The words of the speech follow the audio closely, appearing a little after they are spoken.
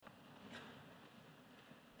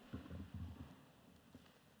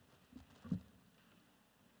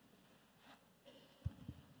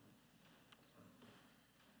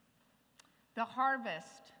The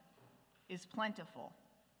harvest is plentiful,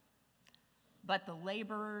 but the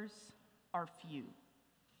laborers are few.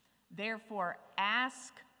 Therefore,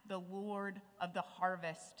 ask the Lord of the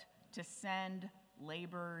harvest to send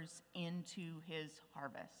laborers into his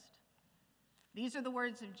harvest. These are the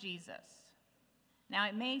words of Jesus. Now,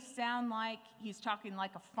 it may sound like he's talking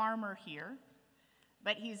like a farmer here,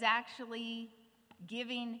 but he's actually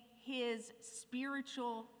giving his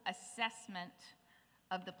spiritual assessment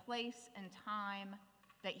of the place and time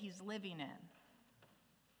that he's living in.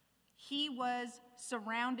 He was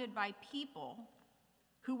surrounded by people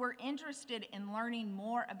who were interested in learning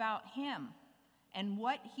more about him and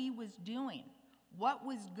what he was doing, what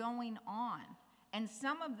was going on. And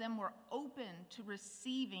some of them were open to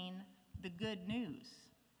receiving the good news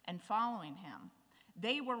and following him.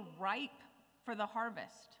 They were ripe for the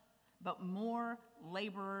harvest, but more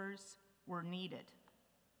laborers were needed.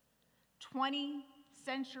 20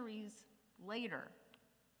 centuries later,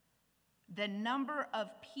 the number of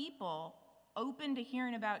people open to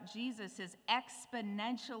hearing about Jesus has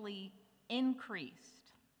exponentially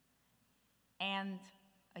increased. And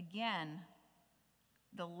again,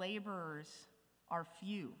 the laborers are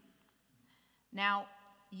few. Now,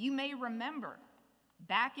 you may remember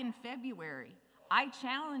back in February, I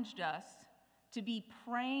challenged us to be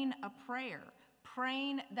praying a prayer,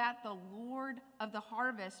 praying that the Lord of the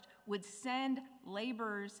harvest would send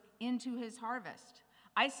laborers into his harvest.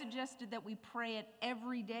 I suggested that we pray it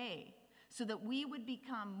every day so that we would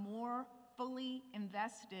become more fully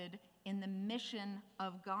invested in the mission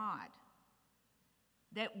of God,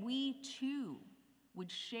 that we too would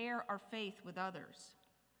share our faith with others.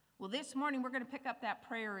 Well, this morning we're going to pick up that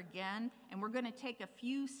prayer again, and we're going to take a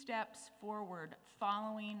few steps forward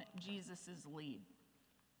following Jesus' lead.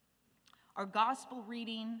 Our gospel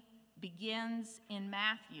reading begins in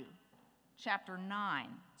Matthew chapter 9,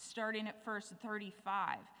 starting at verse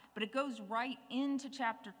 35, but it goes right into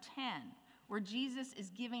chapter 10, where Jesus is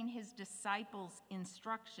giving his disciples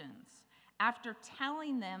instructions. After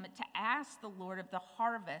telling them to ask the Lord of the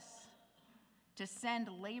harvest to send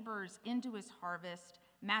laborers into his harvest,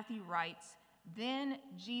 Matthew writes, "Then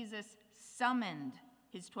Jesus summoned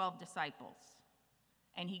his 12 disciples,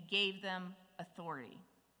 and he gave them authority.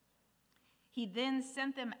 He then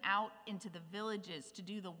sent them out into the villages to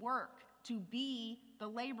do the work, to be the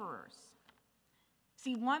laborers."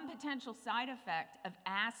 See, one potential side effect of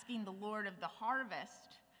asking the Lord of the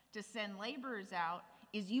harvest to send laborers out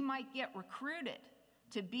is you might get recruited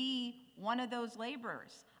to be one of those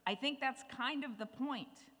laborers. I think that's kind of the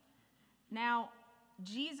point. Now,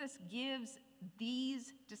 Jesus gives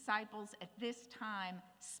these disciples at this time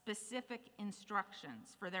specific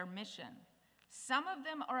instructions for their mission. Some of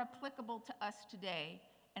them are applicable to us today,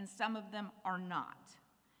 and some of them are not.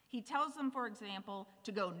 He tells them, for example,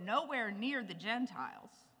 to go nowhere near the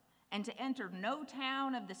Gentiles and to enter no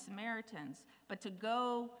town of the Samaritans, but to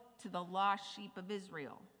go to the lost sheep of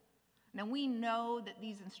Israel. Now, we know that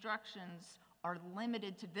these instructions are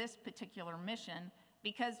limited to this particular mission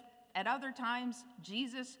because at other times,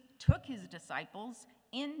 Jesus took his disciples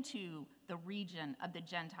into the region of the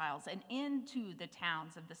Gentiles and into the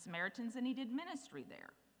towns of the Samaritans, and he did ministry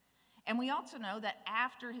there. And we also know that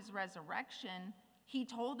after his resurrection, he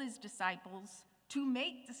told his disciples to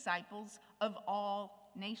make disciples of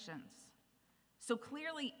all nations. So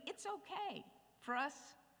clearly, it's okay for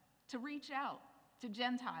us to reach out to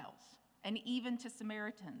Gentiles and even to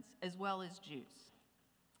Samaritans as well as Jews.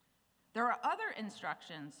 There are other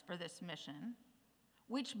instructions for this mission,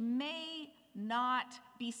 which may not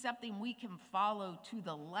be something we can follow to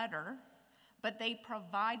the letter, but they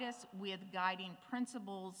provide us with guiding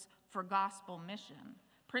principles for gospel mission,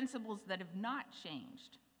 principles that have not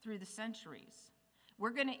changed through the centuries. We're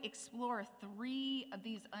going to explore 3 of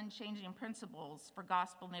these unchanging principles for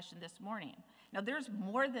gospel mission this morning. Now, there's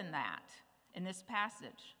more than that in this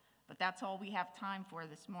passage, but that's all we have time for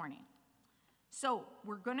this morning. So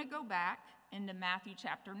we're going to go back into Matthew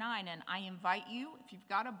chapter 9, and I invite you, if you've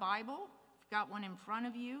got a Bible, if you've got one in front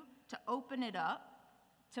of you, to open it up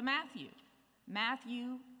to Matthew.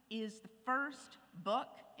 Matthew is the first book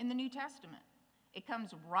in the New Testament. It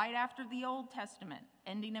comes right after the Old Testament,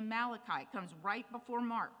 ending in Malachi. It comes right before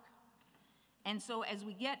Mark. And so as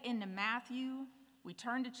we get into Matthew, we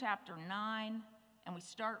turn to chapter 9, and we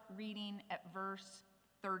start reading at verse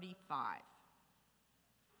 35.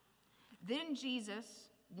 Then Jesus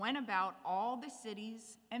went about all the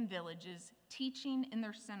cities and villages, teaching in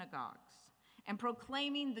their synagogues and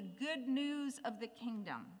proclaiming the good news of the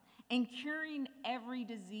kingdom and curing every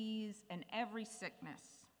disease and every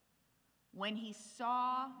sickness. When he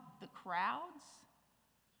saw the crowds,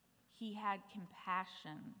 he had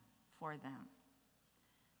compassion for them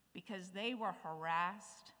because they were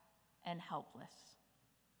harassed and helpless,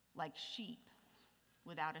 like sheep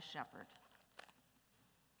without a shepherd.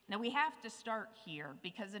 Now we have to start here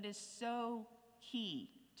because it is so key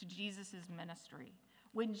to Jesus' ministry.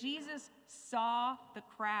 When Jesus saw the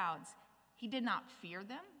crowds, he did not fear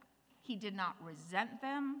them, he did not resent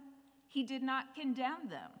them, he did not condemn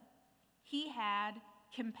them. He had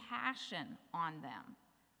compassion on them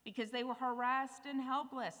because they were harassed and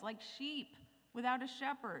helpless, like sheep without a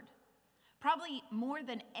shepherd. Probably more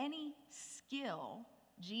than any skill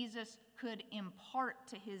Jesus could impart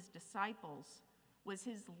to his disciples was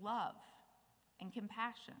his love and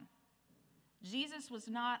compassion. Jesus was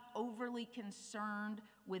not overly concerned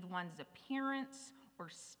with one's appearance or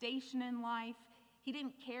station in life. He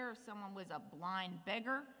didn't care if someone was a blind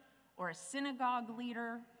beggar or a synagogue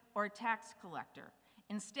leader or a tax collector.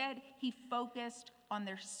 Instead, he focused on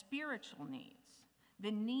their spiritual needs,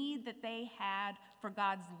 the need that they had for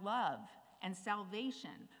God's love and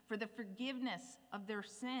salvation, for the forgiveness of their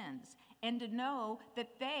sins, and to know that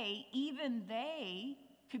even they,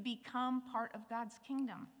 could become part of God's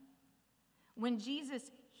kingdom. When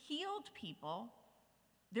Jesus healed people,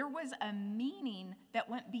 there was a meaning that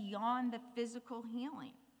went beyond the physical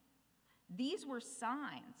healing. These were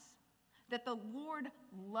signs that the Lord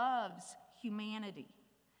loves humanity,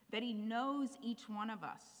 that he knows each one of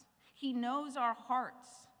us. He knows our hearts,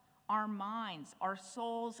 our minds, our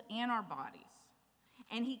souls, and our bodies.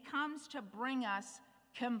 And he comes to bring us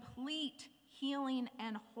complete healing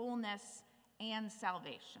and wholeness and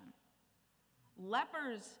salvation.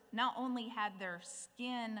 Lepers not only had their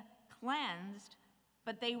skin cleansed,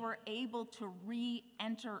 but they were able to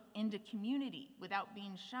re-enter into community without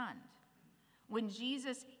being shunned. When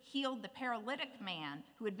Jesus healed the paralytic man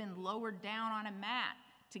who had been lowered down on a mat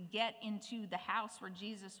to get into the house where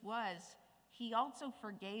Jesus was, he also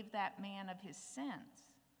forgave that man of his sins.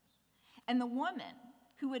 And the woman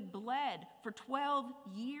who had bled for 12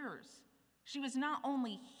 years, she was not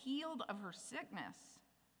only healed of her sickness,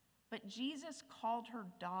 but Jesus called her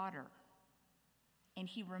daughter, and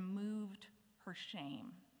he removed her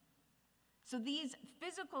shame. So these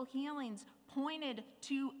physical healings pointed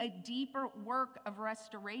to a deeper work of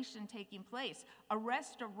restoration taking place, a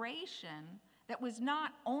restoration that was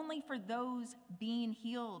not only for those being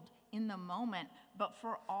healed in the moment, but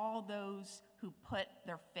for all those who put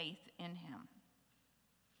their faith in him.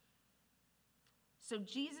 So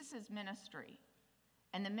Jesus' ministry,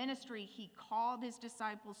 and the ministry he called his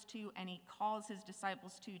disciples to and he calls his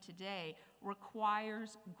disciples to today,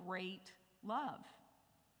 requires great love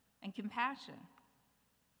and compassion.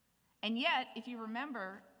 And yet, if you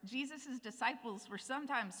remember, Jesus' disciples were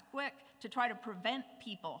sometimes quick to try to prevent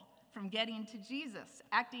people from getting to Jesus,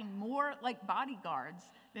 acting more like bodyguards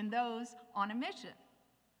than those on a mission.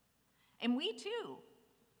 And we too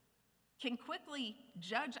can quickly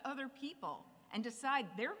judge other people and decide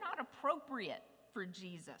they're not appropriate for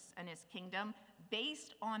Jesus and his kingdom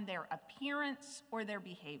based on their appearance or their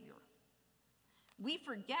behavior. We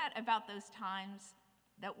forget about those times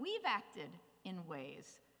that we've acted in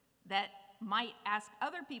ways that might ask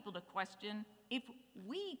other people to question if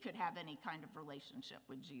we could have any kind of relationship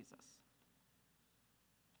with Jesus.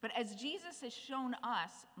 But as Jesus has shown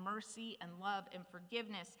us mercy and love and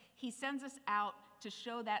forgiveness, he sends us out to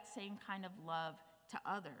show that same kind of love to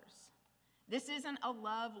others. This isn't a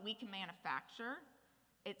love we can manufacture.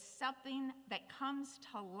 It's something that comes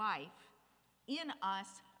to life in us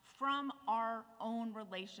from our own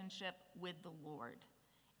relationship with the Lord.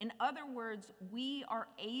 In other words, we are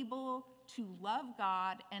able to love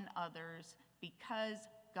God and others because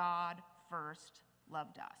God first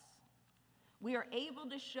loved us. We are able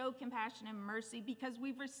to show compassion and mercy because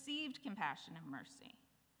we've received compassion and mercy.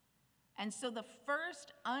 And so the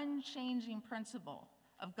first unchanging principle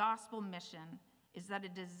of gospel mission is that a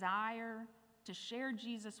desire to share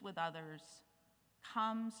Jesus with others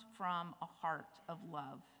comes from a heart of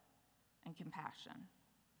love and compassion.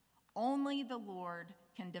 Only the Lord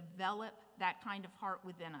can develop that kind of heart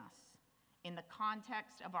within us in the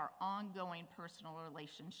context of our ongoing personal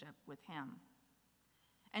relationship with him.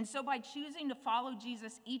 And so by choosing to follow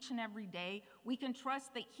Jesus each and every day, we can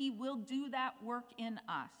trust that he will do that work in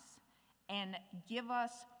us and give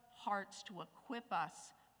us hearts to equip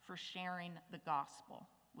us for sharing the gospel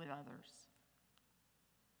with others.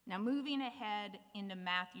 Now, moving ahead into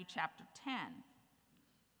Matthew chapter 10,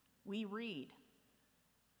 we read,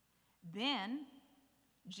 "Then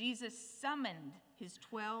Jesus summoned his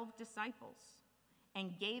 12 disciples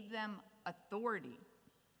and gave them authority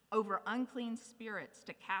over unclean spirits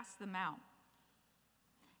to cast them out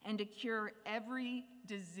and to cure every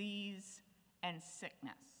disease and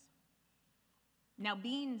sickness. Now,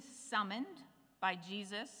 being summoned by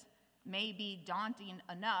Jesus may be daunting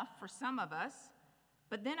enough for some of us,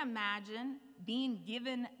 but then imagine being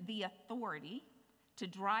given the authority to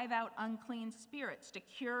drive out unclean spirits, to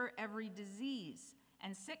cure every disease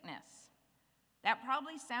and sickness. That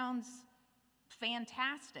probably sounds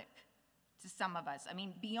fantastic to some of us. I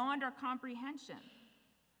mean, beyond our comprehension.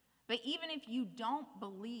 But even if you don't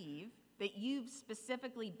believe that you've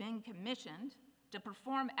specifically been commissioned to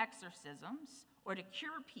perform exorcisms or to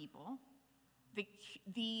cure people,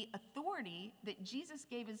 the authority that Jesus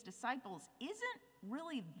gave his disciples isn't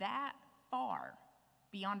really that far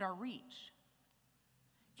beyond our reach.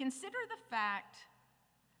 Consider the fact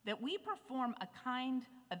that we perform a kind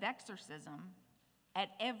of exorcism at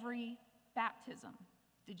every baptism.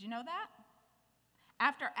 Did you know that?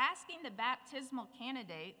 After asking the baptismal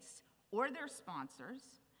candidates or their sponsors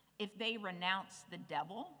if they renounce the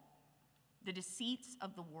devil, the deceits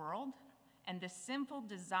of the world, and the sinful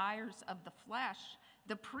desires of the flesh,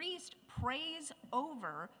 the priest prays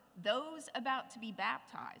over those about to be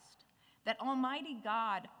baptized, that Almighty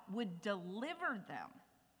God would deliver them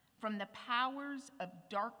from the powers of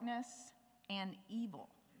darkness and evil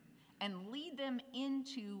and lead them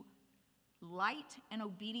into light and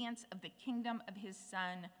obedience of the kingdom of his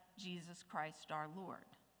Son, Jesus Christ our Lord.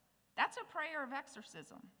 That's a prayer of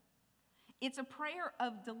exorcism. It's a prayer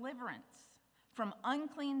of deliverance from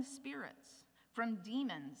unclean spirits, from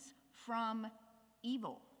demons, from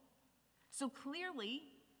evil. So clearly,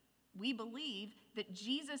 we believe that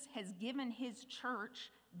Jesus has given his church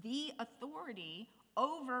the authority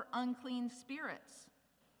over unclean spirits.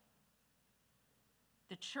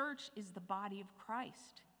 The church is the body of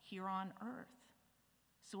Christ here on earth.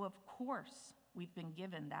 So of course, we've been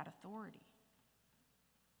given that authority.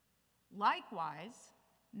 Likewise,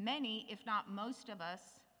 many, if not most of us,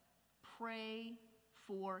 pray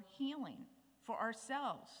for healing, for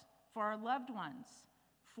ourselves, for our loved ones,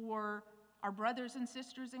 for our brothers and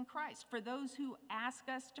sisters in Christ, for those who ask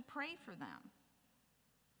us to pray for them.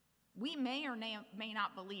 We may or may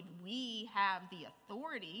not believe we have the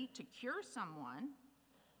authority to cure someone,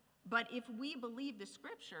 but if we believe the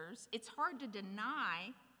scriptures, it's hard to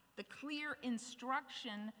deny the clear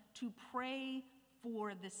instruction to pray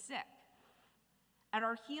for the sick. At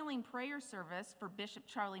our healing prayer service for Bishop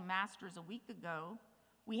Charlie Masters a week ago,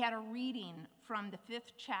 we had a reading from the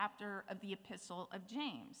 5th chapter of the Epistle of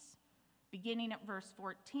James, beginning at verse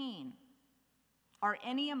 14. Are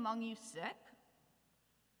any among you sick?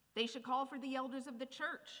 They should call for the elders of the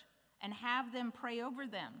church and have them pray over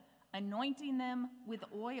them, anointing them with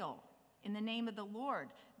oil in the name of the Lord.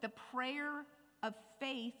 The prayer of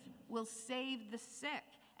faith will save the sick,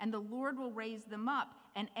 and the Lord will raise them up,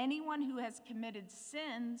 and anyone who has committed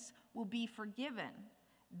sins will be forgiven.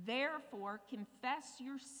 Therefore, confess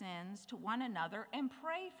your sins to one another and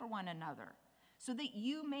pray for one another, so that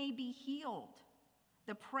you may be healed.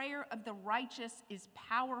 The prayer of the righteous is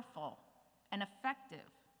powerful and effective.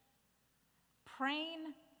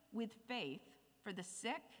 Praying with faith for the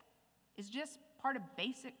sick is just part of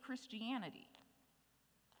basic Christianity.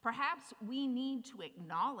 Perhaps we need to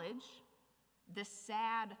acknowledge the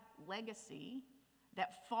sad legacy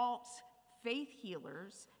that false faith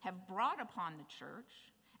healers have brought upon the church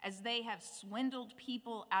as they have swindled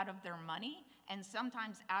people out of their money and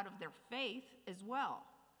sometimes out of their faith as well.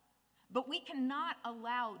 But we cannot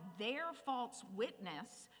allow their false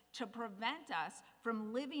witness to prevent us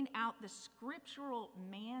from living out the scriptural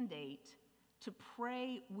mandate to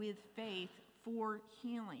pray with faith for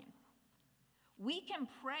healing. We can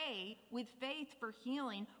pray with faith for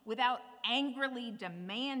healing without angrily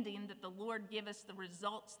demanding that the Lord give us the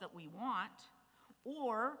results that we want,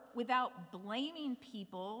 or without blaming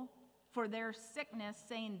people for their sickness,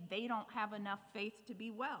 saying they don't have enough faith to be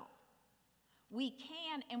well. We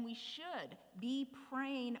can and we should be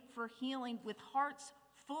praying for healing with hearts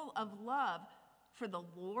full of love for the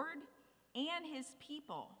Lord and his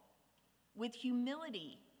people, with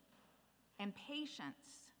humility and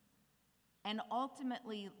patience, and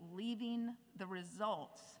ultimately leaving the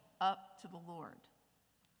results up to the Lord.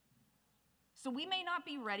 So we may not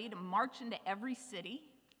be ready to march into every city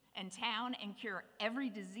and town and cure every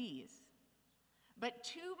disease, but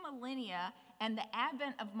 2 millennia and the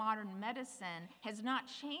advent of modern medicine has not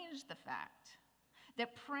changed the fact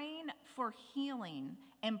that praying for healing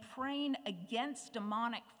and praying against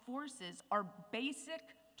demonic forces are basic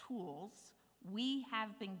tools we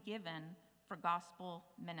have been given for gospel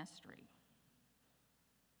ministry.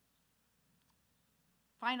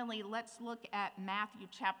 Finally, let's look at Matthew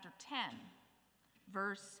chapter 10,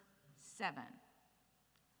 verse 7.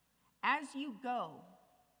 As you go,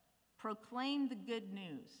 proclaim the good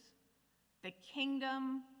news. The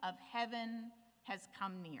kingdom of heaven has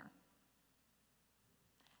come near.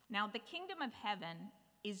 Now, the kingdom of heaven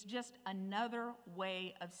is just another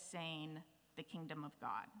way of saying the kingdom of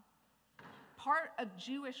God. Part of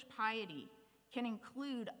Jewish piety can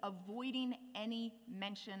include avoiding any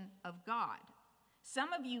mention of God.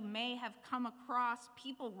 Some of you may have come across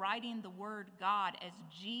people writing the word God as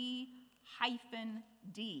G-D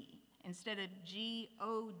instead of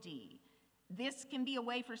G-O-D. This can be a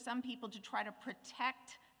way for some people to try to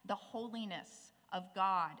protect the holiness of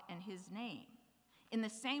God and his name. In the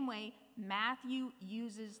same way, Matthew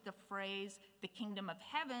uses the phrase, the kingdom of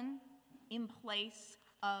heaven, in place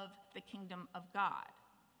of the kingdom of God.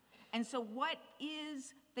 And so what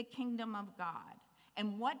is the kingdom of God?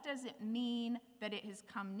 And what does it mean that it has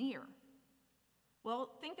come near? Well,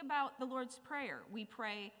 think about the Lord's Prayer. We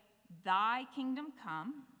pray, thy kingdom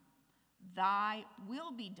come, thy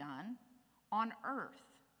will be done on earth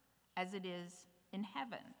as it is in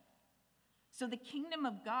heaven. So the kingdom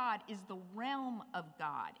of God is the realm of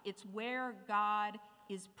God. It's where God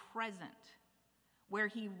is present, where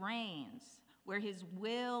he reigns, where his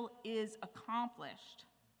will is accomplished,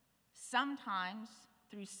 sometimes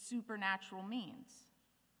through supernatural means.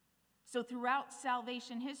 So throughout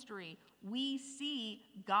salvation history, we see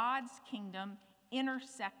God's kingdom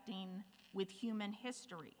intersecting with human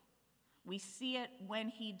history. We see it when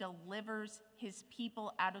he delivers his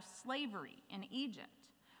people out of slavery in Egypt,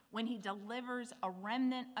 when he delivers a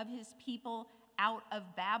remnant of his people out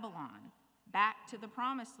of Babylon back to the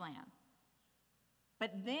promised land.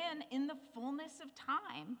 But then in the fullness of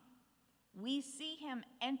time, we see him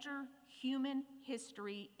enter human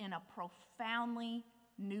history in a profoundly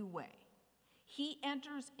new way. He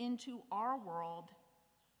enters into our world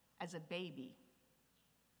as a baby,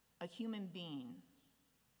 a human being.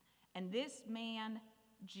 And this man,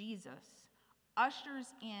 Jesus, ushers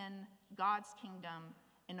in God's kingdom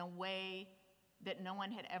in a way that no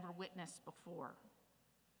one had ever witnessed before.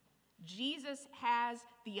 Jesus has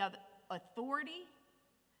the authority,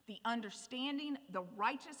 the understanding, the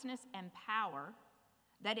righteousness and power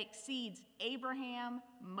that exceeds Abraham,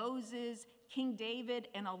 Moses, King David,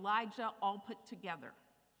 and Elijah all put together.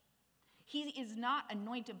 He is not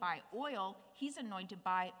anointed by oil, he's anointed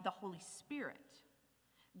by the Holy Spirit.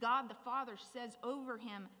 God the Father says over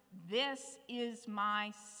him, "This is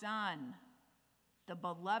my Son, the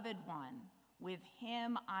beloved one. With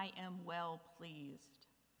him I am well pleased."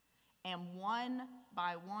 And one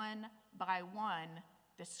by one by one,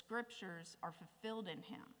 the scriptures are fulfilled in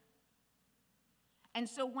him. And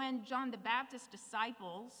so when John the Baptist's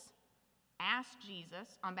disciples asked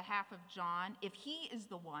Jesus on behalf of John if he is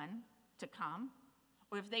the one to come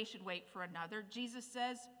or if they should wait for another, Jesus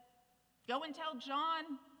says, "Go and tell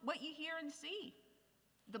John what you hear and see.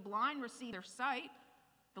 The blind receive their sight,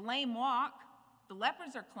 the lame walk, the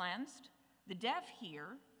lepers are cleansed, the deaf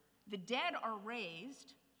hear, the dead are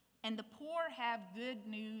raised, and the poor have good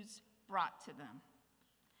news brought to them."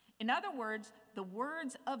 In other words, the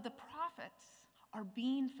words of the prophets are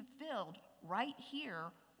being fulfilled right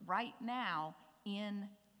here, right now, in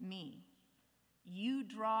me. You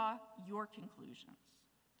draw your conclusions.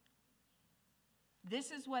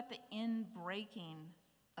 This is what the inbreaking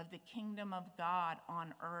of the kingdom of God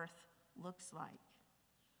on earth looks like.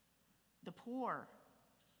 The poor,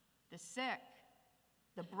 the sick,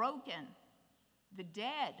 the broken, the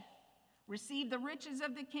dead receive the riches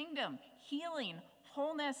of the kingdom, healing,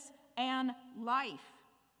 wholeness, and life.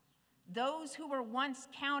 Those who were once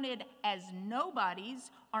counted as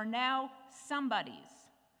nobodies are now somebodies,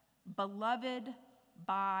 beloved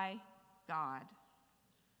by God.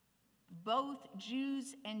 Both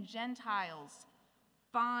Jews and Gentiles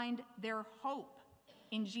find their hope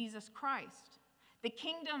in Jesus Christ. The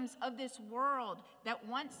kingdoms of this world that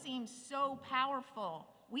once seemed so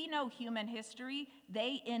powerful, we know human history,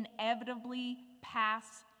 they inevitably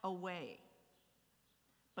pass away.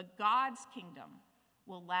 But God's kingdom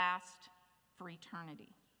will last for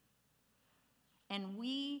eternity. And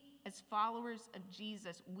we, as followers of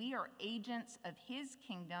Jesus, we are agents of his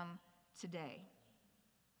kingdom today.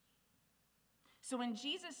 So when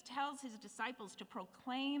Jesus tells his disciples to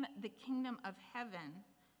proclaim the kingdom of heaven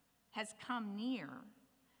has come near,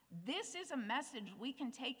 this is a message we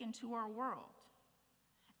can take into our world.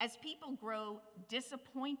 As people grow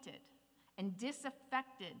disappointed and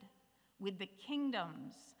disaffected with the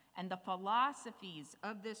kingdoms and the philosophies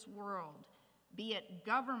of this world, be it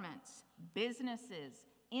governments, businesses,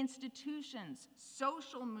 institutions,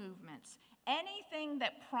 social movements, anything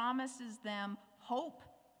that promises them hope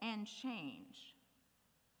and change.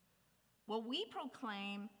 Well, we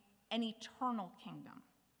proclaim an eternal kingdom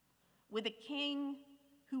with a king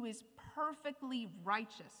who is perfectly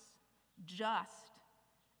righteous, just,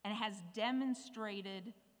 and has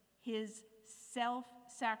demonstrated his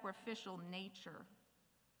self-sacrificial nature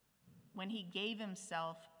when he gave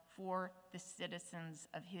himself for the citizens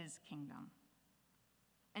of his kingdom.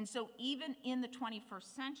 And so even in the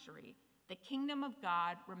 21st century, the kingdom of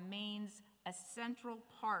God remains a central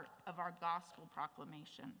part of our gospel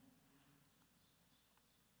proclamation.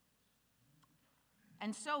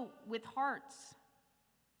 And so, with hearts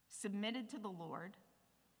submitted to the Lord,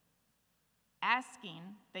 asking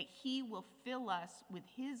that he will fill us with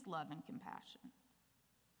his love and compassion,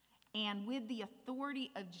 and with the authority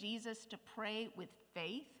of Jesus to pray with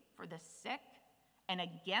faith for the sick and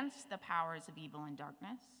against the powers of evil and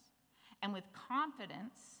darkness, and with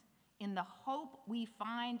confidence in the hope we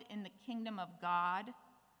find in the kingdom of God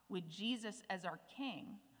with Jesus as our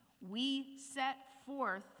King, we set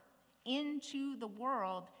forth into the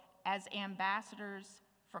world as ambassadors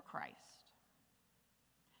for Christ.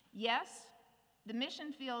 Yes, the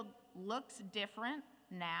mission field looks different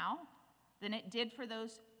now than it did for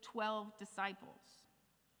those 12 disciples.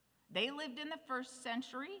 They lived in the first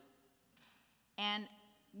century, and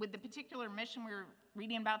with the particular mission we're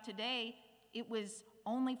reading about today, it was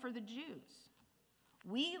only for the Jews.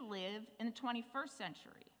 We live in the 21st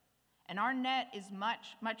century, and our net is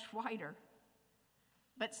much, much wider.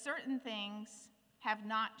 But certain things have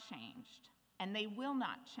not changed, and they will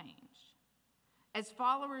not change. As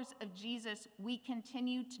followers of Jesus, we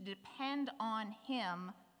continue to depend on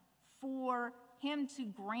him for him to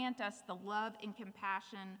grant us the love and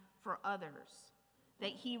compassion for others that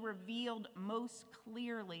he revealed most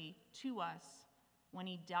clearly to us when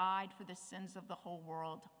he died for the sins of the whole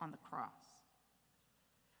world on the cross.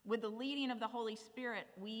 With the leading of the Holy Spirit,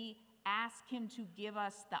 we ask him to give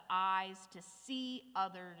us the eyes to see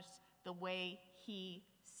others the way he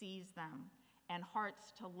sees them, and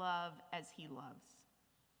hearts to love as he loves.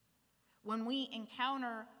 When we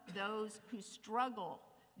encounter those who struggle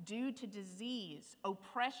due to disease,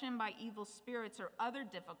 oppression by evil spirits, or other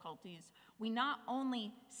difficulties, we not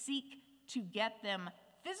only seek to get them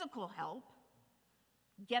physical help,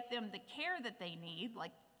 get them the care that they need,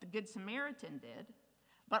 like the Good Samaritan did,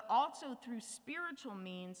 but also through spiritual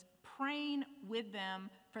means, praying with them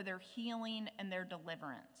for their healing and their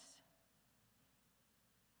deliverance.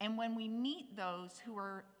 And when we meet those who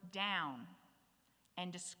are down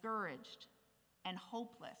and discouraged and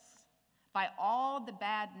hopeless by all the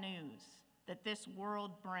bad news that this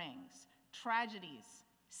world brings, tragedies,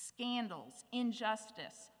 scandals,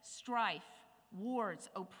 injustice, strife, wars,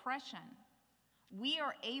 oppression, we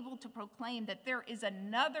are able to proclaim that there is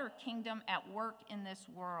another kingdom at work in this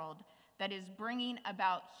world that is bringing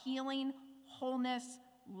about healing, wholeness,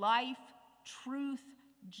 life, truth,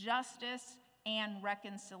 justice, and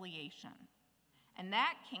reconciliation. And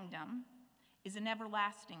that kingdom is an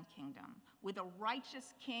everlasting kingdom with a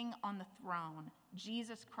righteous king on the throne,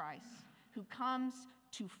 Jesus Christ, who comes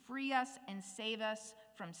to free us and save us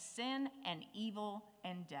from sin and evil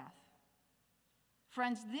and death.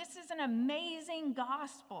 Friends, this is an amazing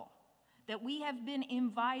gospel that we have been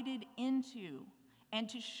invited into and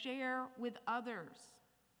to share with others.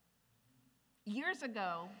 Years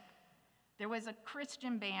ago, there was a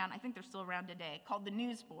Christian band, I think they're still around today, called the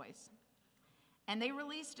Newsboys. And they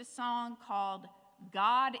released a song called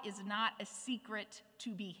 "God is Not a Secret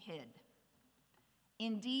to be Hid."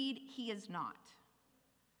 Indeed, he is not.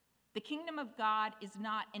 The kingdom of God is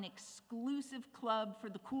not an exclusive club for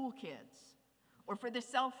the cool kids, or for the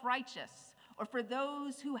self-righteous, or for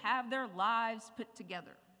those who have their lives put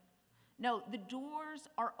together. No, the doors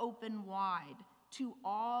are open wide to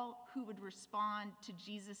all who would respond to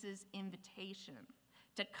Jesus' invitation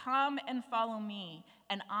to come and follow me,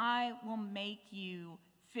 and I will make you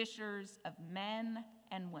fishers of men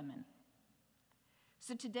and women.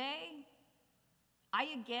 So today, I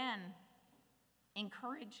again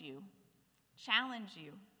encourage you, challenge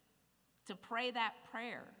you to pray that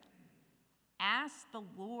prayer. Ask the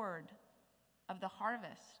Lord of the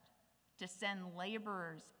harvest to send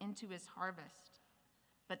laborers into his harvest.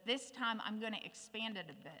 But this time, I'm going to expand it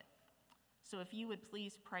a bit. So if you would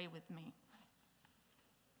please pray with me.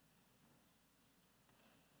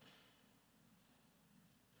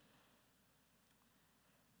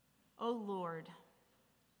 O Lord,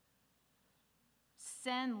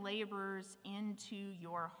 send laborers into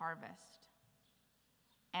your harvest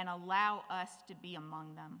and allow us to be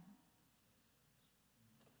among them.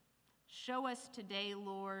 Show us today,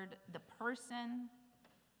 Lord, the person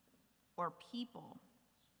or people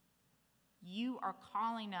you are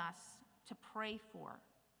calling us to pray for,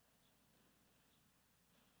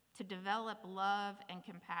 to develop love and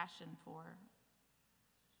compassion for.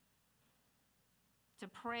 to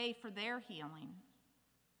pray for their healing,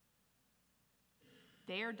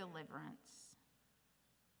 their deliverance,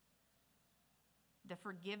 the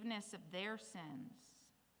forgiveness of their sins,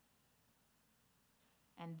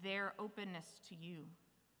 and their openness to you.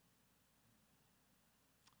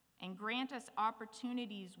 And grant us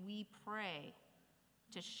opportunities, we pray,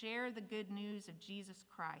 to share the good news of Jesus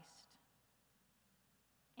Christ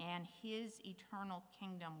and his eternal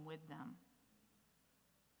kingdom with them.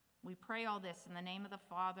 We pray all this in the name of the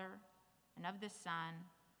Father, and of the Son,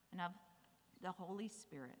 and of the Holy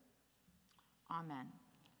Spirit. Amen.